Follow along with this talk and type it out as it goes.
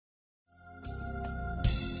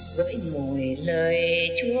với mùi lời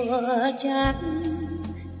chua chát,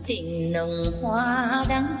 tình nồng hoa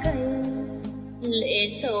đắng cay, lệ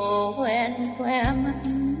sầu hoen khoe mắt,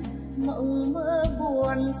 mộng mơ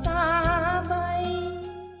buồn xa bay.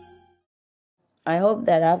 I hope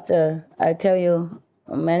that after I tell you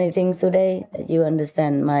many things today, that you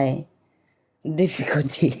understand my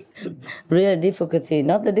difficulty, real difficulty,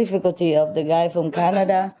 not the difficulty of the guy from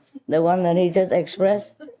Canada, the one that he just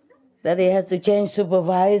expressed, that he has to change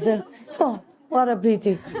supervisor. Oh, what a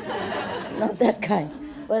pity. Not that kind.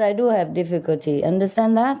 But I do have difficulty.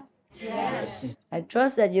 Understand that? Yes. I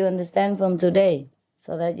trust that you understand from today,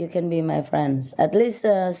 so that you can be my friends. At least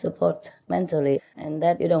support mentally, and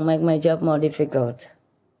that you don't make my job more difficult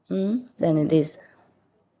than it is.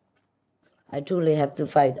 I truly have to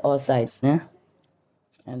fight all sides,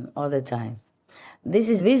 and all the time. This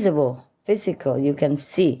is visible, physical, you can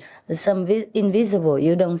see. There's some invisible,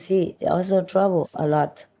 you don't see. It also trouble a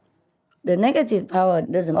lot. The negative power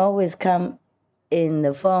doesn't always come in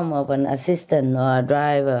the form of an assistant or a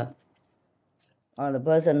driver or the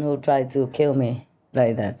person who tried to kill me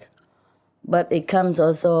like that. But it comes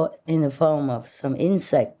also in the form of some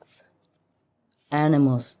insects,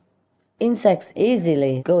 animals. Insects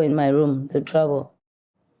easily go in my room to trouble.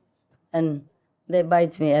 And they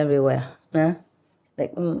bite me everywhere.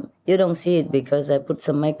 Like, you don't see it because I put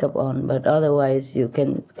some makeup on, but otherwise you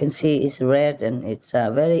can see it's red and it's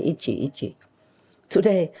very itchy.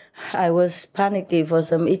 Today, I was panicky for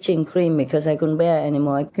some itching cream because I couldn't bear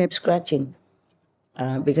anymore. I kept scratching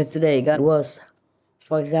because today it got worse.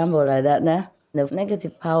 For example, like that, the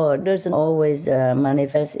negative power doesn't always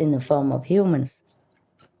manifest in the form of humans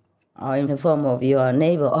or in the form of your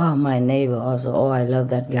neighbor. Oh, my neighbor also. Oh, I love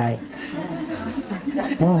that guy.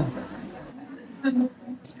 Oh.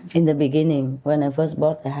 In the beginning, when I first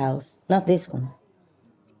bought the house, not this one.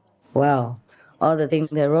 Wow, all the things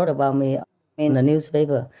they wrote about me in the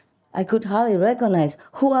newspaper, I could hardly recognize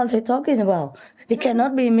who are they talking about. It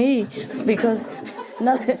cannot be me because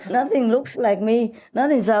nothing looks like me,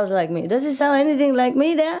 nothing sounds like me. Does it sound anything like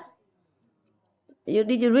me there?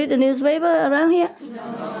 Did you read the newspaper around here?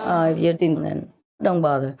 No. Oh, if you didn't, then don't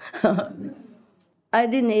bother. I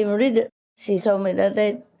didn't even read it. She told me that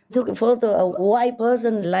they took a photo of a white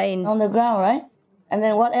person lying on the ground, right? And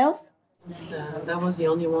then what else? That was the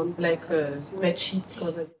only one, like a bed sheet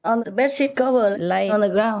cover. On the bed sheet cover, lying on the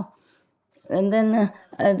ground. And then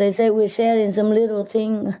they say we're sharing some little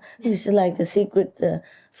thing. It's like a secret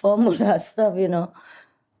formula stuff,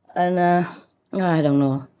 And I don't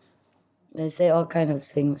know. They say all kinds of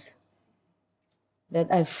things.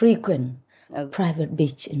 That I frequent a private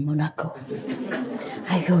beach in Monaco.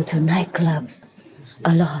 I go to nightclubs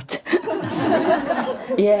a lot.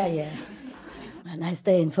 Yeah. And I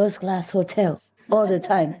stay in first-class hotels all the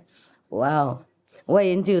time. Wow.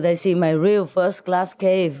 Wait until they see my real first-class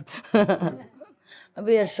cave. It'll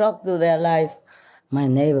be a shock to their life. My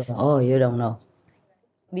neighbors, oh, you don't know.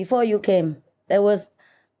 Before you came, there was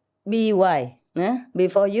BY.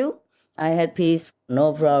 Before you, I had peace,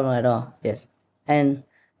 no problem at all. Yes. And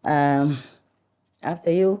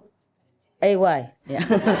after you, AY.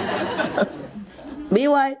 Yeah.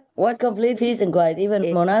 BY was complete peace and quiet. Even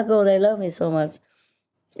in Monaco, they love me so much.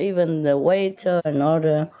 Even the waiter and all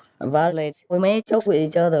the valets, we made jokes with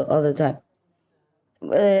each other all the time.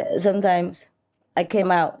 Sometimes I came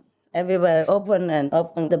out, everybody opened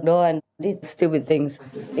the door and did stupid things,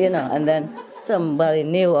 and then somebody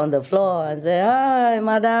kneel on the floor and say, "Hi,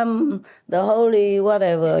 Madame, the holy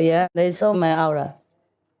whatever," yeah. They saw my aura.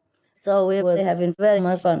 So we were having very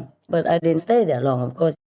much fun, but I didn't stay there long, of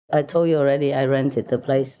course. I told you already, I rented the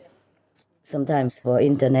place sometimes for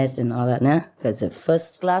internet and all that, because it's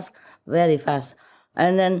first class, very fast.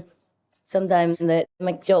 And then sometimes they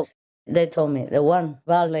make jokes. They told me, the one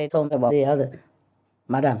valet told me about the other.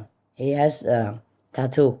 "Madam, he has a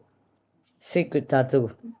tattoo, secret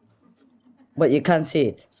tattoo, but you can't see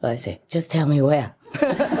it." So I say, "Just tell me where."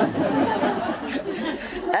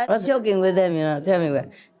 I was joking with them, tell me where.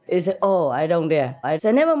 He said, "Oh, I don't dare." I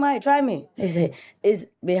said, "Never mind, try me." He said, "It's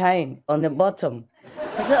behind, on the bottom."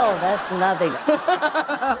 I said, "Oh, that's nothing."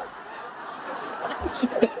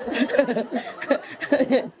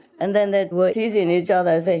 And then they were teasing each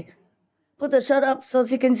other. I say, "Put the shirt up so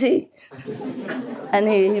she can see." And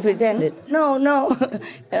he pretended, no.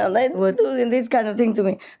 They were doing this kind of thing to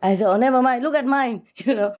me. I said, "Oh, never mind, look at mine."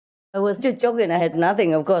 I was just joking. I had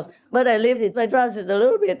nothing, of course. But I lifted my trousers a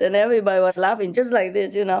little bit, and everybody was laughing just like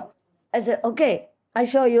this, I said, "Okay, I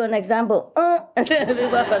show you an example." And then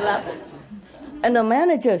everybody was laughing. And the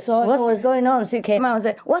manager saw what was going on. She came out and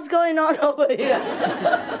said, "What's going on over here?"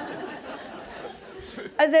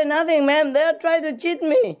 I said, nothing, ma'am. They're trying to cheat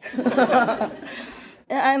me.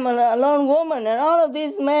 I'm a lone woman, and all of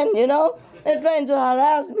these men, they're trying to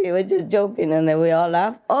harass me. We're just joking, and then we all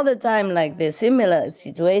laugh all the time, like this similar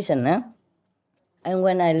situation. Huh? And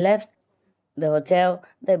when I left the hotel,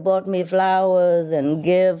 they bought me flowers and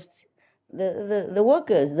gifts. The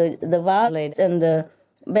workers, the valets and the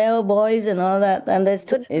bell boys and all that, and they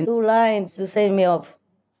stood in 2 lines to send me off.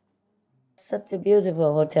 Such a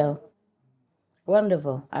beautiful hotel.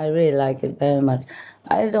 Wonderful. I really like it very much.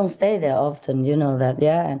 I don't stay there often, you know that,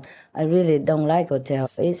 yeah, and I really don't like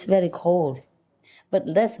hotels. It's very cold.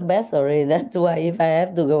 But that's the best already. That's why if I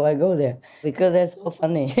have to go, I go there. Because they're so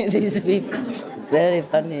funny, these people. Very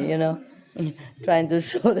funny, Trying to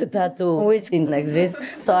show the tattoo, which didn't exist.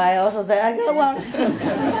 So I also say, I got one.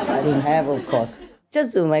 I didn't have, of course.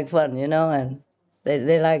 Just to make fun, and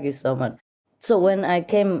they like it so much. So when I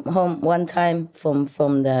came home one time from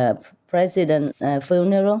the president's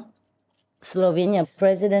funeral, Slovenia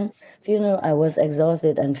president's funeral, I was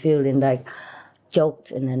exhausted and feeling like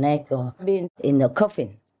choked in the neck or being in the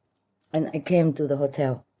coffin. And I came to the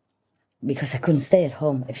hotel because I couldn't stay at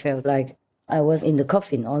home. I felt like I was in the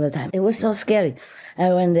coffin all the time. It was so scary.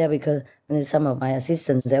 I went there because some of my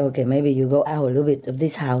assistants said, okay, maybe you go out a little bit of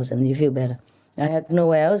this house and you feel better. I had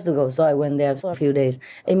nowhere else to go, so I went there for a few days.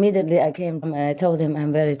 Immediately I came and I told him,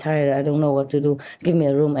 I'm very tired, I don't know what to do. Give me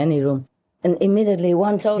a room, any room. And immediately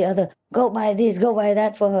one told the other, go buy this, go buy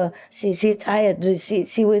that for her. She's tired,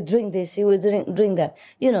 she will drink this, she will drink that.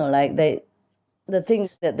 Like the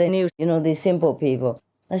things that they knew, these simple people.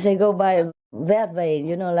 I say, go buy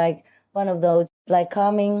Vertway, like one of those, like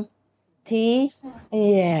calming tea.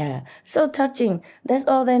 Yeah, so touching. That's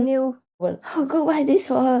all they knew. Well, go buy this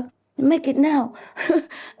for her. Make it now.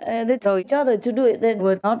 They told each other to do it. They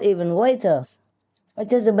were not even waiters. Or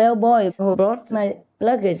just a bellboy who brought my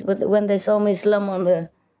luggage. But when they saw me slump on the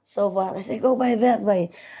sofa, they said, go by Vertway.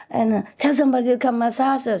 And tell somebody to come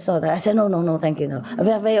massage her. So I said, no, thank you, no.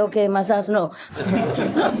 Vertway, okay, massage, no.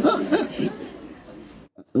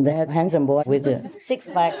 They had handsome boy with 6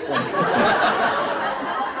 packs.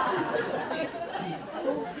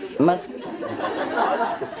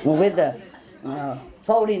 With the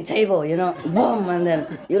folding table, boom, and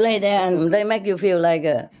then you lay there and they make you feel like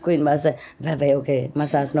a queen. But I say, very okay,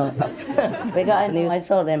 massage, no. Because I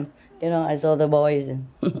saw them, I saw the boys.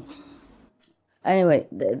 Anyway,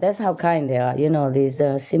 that's how kind they are, these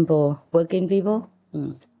simple working people.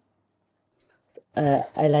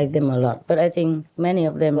 I like them a lot, but I think many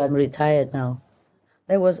of them are retired now.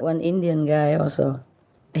 There was one Indian guy also.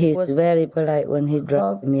 He was very polite when he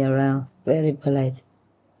drove me around, very polite.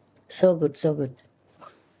 So good, so good.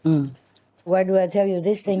 Why do I tell you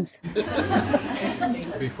these things?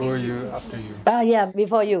 Before you, after you. Yeah,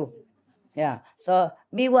 before you. Yeah, so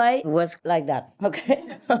BY was like that, okay?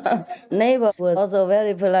 Neighbors were also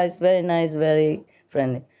very polite, very nice, very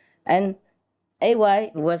friendly. And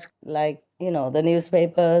AY was like, the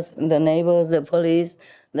newspapers, the neighbors, the police,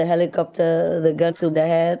 the helicopter, the gun to the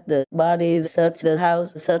head, the body, search the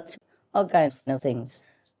house, search all kinds of things.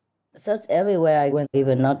 Search everywhere I went,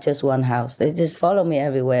 even not just one house. They just follow me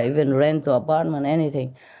everywhere, even rent or apartment,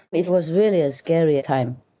 anything. It was really a scary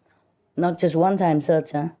time. Not just one time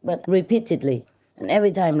search, but repeatedly. And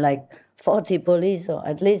every time like 40 police or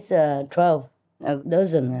at least 12, a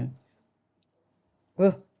dozen.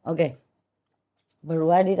 Okay. But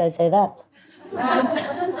why did I say that?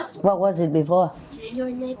 What was it before? Your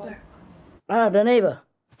neighbor. The neighbor.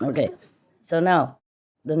 Okay. So now,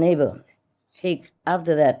 the neighbor,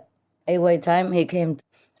 after that 8-way time, he came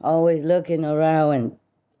always looking around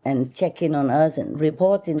and checking on us and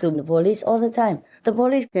reporting to the police all the time. The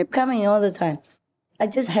police kept coming all the time. I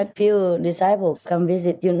just had few disciples come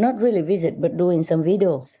visit, not really visit, but doing some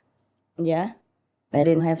videos. Yeah. I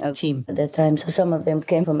didn't have a team at that time, so some of them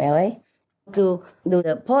came from LA to do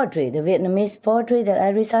the poetry, the Vietnamese poetry that I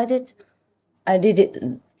recited. I did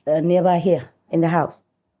it nearby here in the house.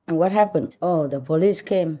 And what happened? Oh, the police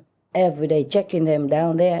came every day checking them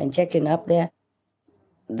down there and checking up there.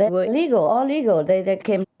 They were legal, all legal. They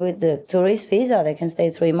came with the tourist visa. They can stay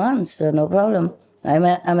 3 months, so no problem.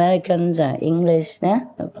 Americans, English, yeah,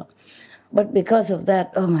 no problem. But because of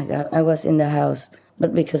that, oh my God, I was in the house.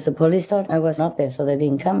 But because the police thought I was not there, so they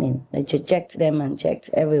didn't come in. They just checked them and checked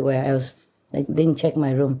everywhere else. They didn't check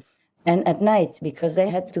my room. And at night, because they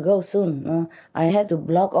had to go soon, I had to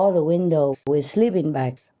block all the windows with sleeping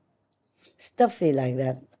bags. Stuffy like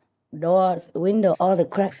that. Doors, window, all the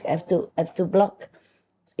cracks I have to block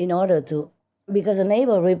in order to, because a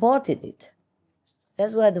neighbor reported it.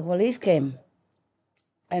 That's why the police came.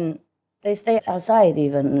 And they stayed outside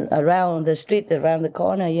even, around the street, around the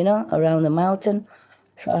corner, around the mountain.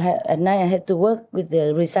 So at night I had to work with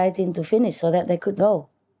the reciting to finish so that they could go.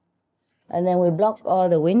 And then we blocked all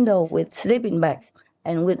the windows with sleeping bags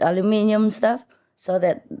and with aluminium stuff so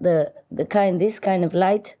that this kind of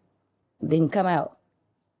light didn't come out.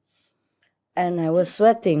 And I was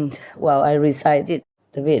sweating while I recited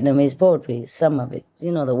the Vietnamese poetry, some of it.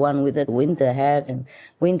 You know, the one with the winter hat and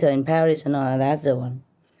winter in Paris and all, that's the one.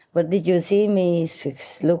 But did you see me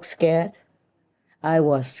look scared? I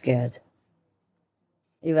was scared.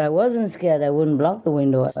 If I wasn't scared, I wouldn't block the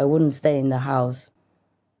window. I wouldn't stay in the house,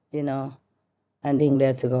 you know, and didn't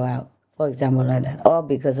dare to go out, for example, like that, or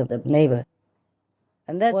because of the neighbor.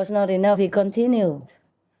 And that was not enough. He continued.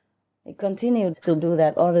 He continued to do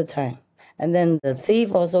that all the time. And then the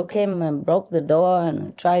thief also came and broke the door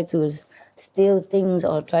and tried to steal things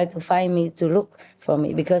or tried to find me to look for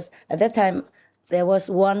me. Because at that time, there was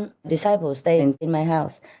one disciple staying in my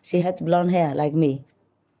house. She had blonde hair like me.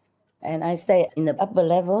 And I stayed in the upper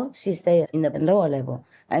level. She stayed in the lower level.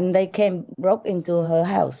 And they broke into her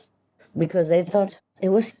house because they thought it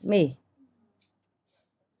was me.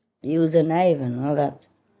 Use a knife and all that.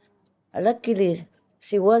 Luckily,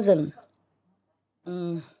 she wasn't.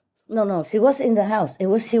 No, she was in the house.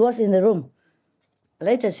 She was in the room.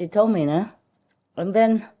 Later, she told me, nah? And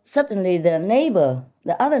then suddenly the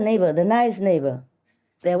other neighbor, the nice neighbor,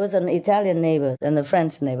 there was an Italian neighbor and a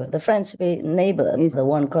French neighbor. The French neighbor is the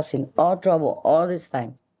one causing all trouble all this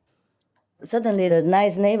time. Suddenly, the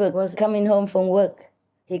nice neighbor was coming home from work.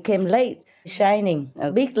 He came late, shining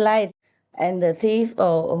a big light, and the thief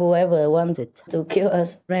or whoever wanted to kill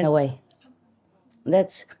us ran away.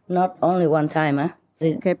 That's not only one time, huh?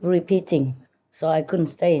 It kept repeating, so I couldn't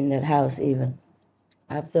stay in that house even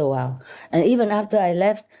after a while. And even after I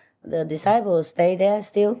left, the disciples stayed there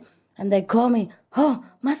still, and they called me, "Oh,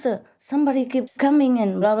 Master, somebody keeps coming,"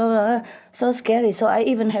 and blah, blah, blah. So scary. So I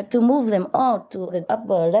even had to move them all to the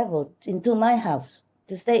upper level into my house,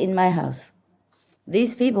 to stay in my house.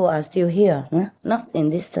 These people are still here, huh? not in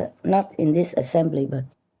this assembly, but.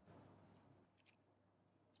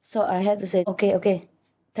 So I had to say, okay,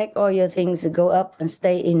 take all your things, go up and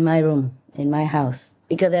stay in my room, in my house.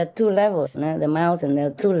 Because there are two levels, the mountain, there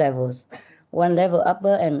are two levels. One level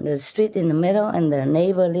upper and the street in the middle, and the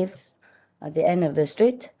neighbor lives at the end of the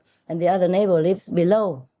street, and the other neighbor lives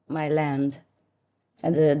below my land.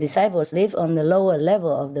 And the disciples live on the lower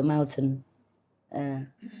level of the mountain,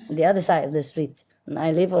 the other side of the street. And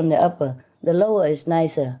I live on the upper. The lower is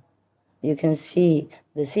nicer. You can see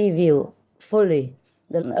the sea view fully.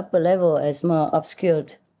 The upper level is more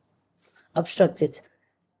obscured, obstructed.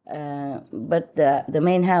 But the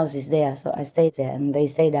main house is there, so I stayed there, and they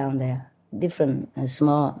stay down there. Different,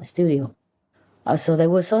 small studio. So they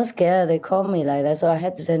were so scared, they called me like that, so I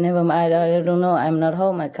had to say, never mind, I don't know, I'm not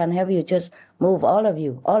home, I can't help you, just move, all of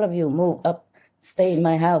you, move up, stay in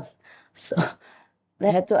my house. So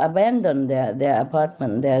they had to abandon their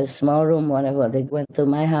apartment, their small room, whatever. They went to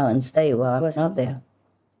my house and stayed while I was not there.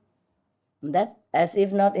 That's as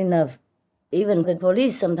if not enough. Even the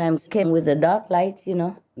police sometimes came with a dark light,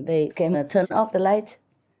 They came and turned off the light,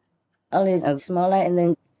 only a small light, and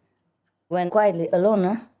then went quietly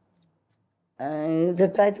alone,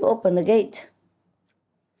 they tried to open the gate.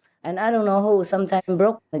 And I don't know who sometimes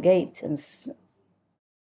broke the gate and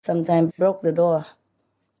sometimes broke the door.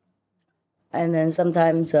 And then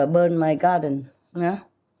sometimes burned my garden,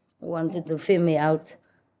 wanted to film me out.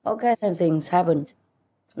 All kinds of things happened,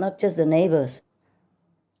 not just the neighbors.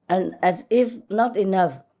 And as if not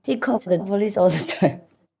enough, he called the police all the time.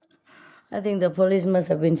 I think the police must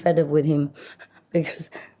have been fed up with him because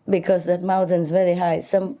that mountain's very high.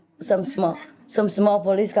 Some small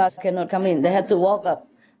police cars cannot come in. They had to walk up.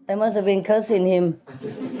 They must have been cursing him.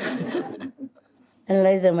 And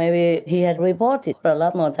later maybe he had reported a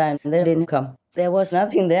lot more times and they didn't come. There was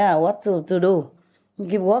nothing there, what to do. You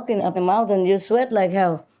keep walking up the mountain, you sweat like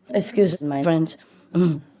hell. Excuse my French.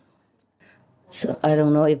 So I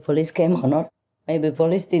don't know if police came or not. Maybe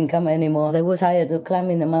police didn't come anymore. They were tired to climb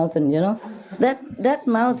in the mountain, That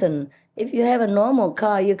mountain, if you have a normal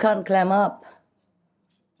car, you can't climb up.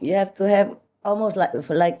 You have to have almost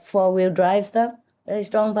like four-wheel drive stuff, very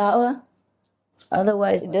strong power.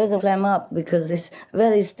 Otherwise, it doesn't climb up because it's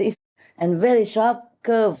very stiff and very sharp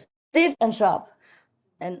curves. Stiff and sharp.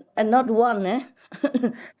 And not one,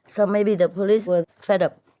 So maybe the police were fed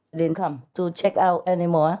up. They didn't come to check out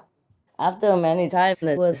anymore. After many times,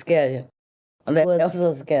 they were scared. They were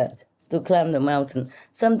also scared to climb the mountain.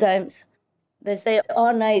 Sometimes they stay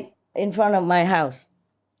all night in front of my house.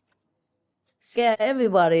 Scared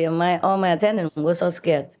everybody, and all my attendants were so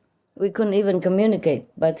scared. We couldn't even communicate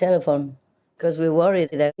by telephone because we worried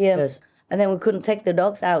that hear us. And then we couldn't take the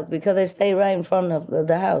dogs out because they stay right in front of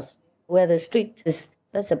the house where the street is.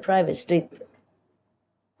 That's a private street.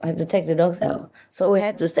 I had to take the dogs out. So we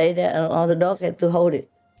had to stay there and all the dogs had to hold it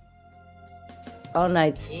all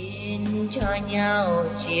night. Xin cho nhau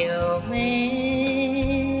chiều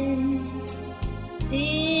mến,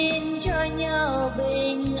 xin cho nhau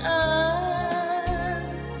bình an,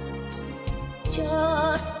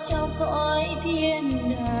 cho nhau cõi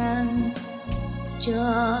thiên đàng,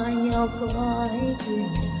 cho nhau cõi thiên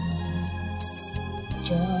đàng,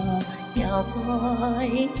 cho nhau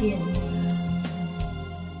cõi thiên đàng.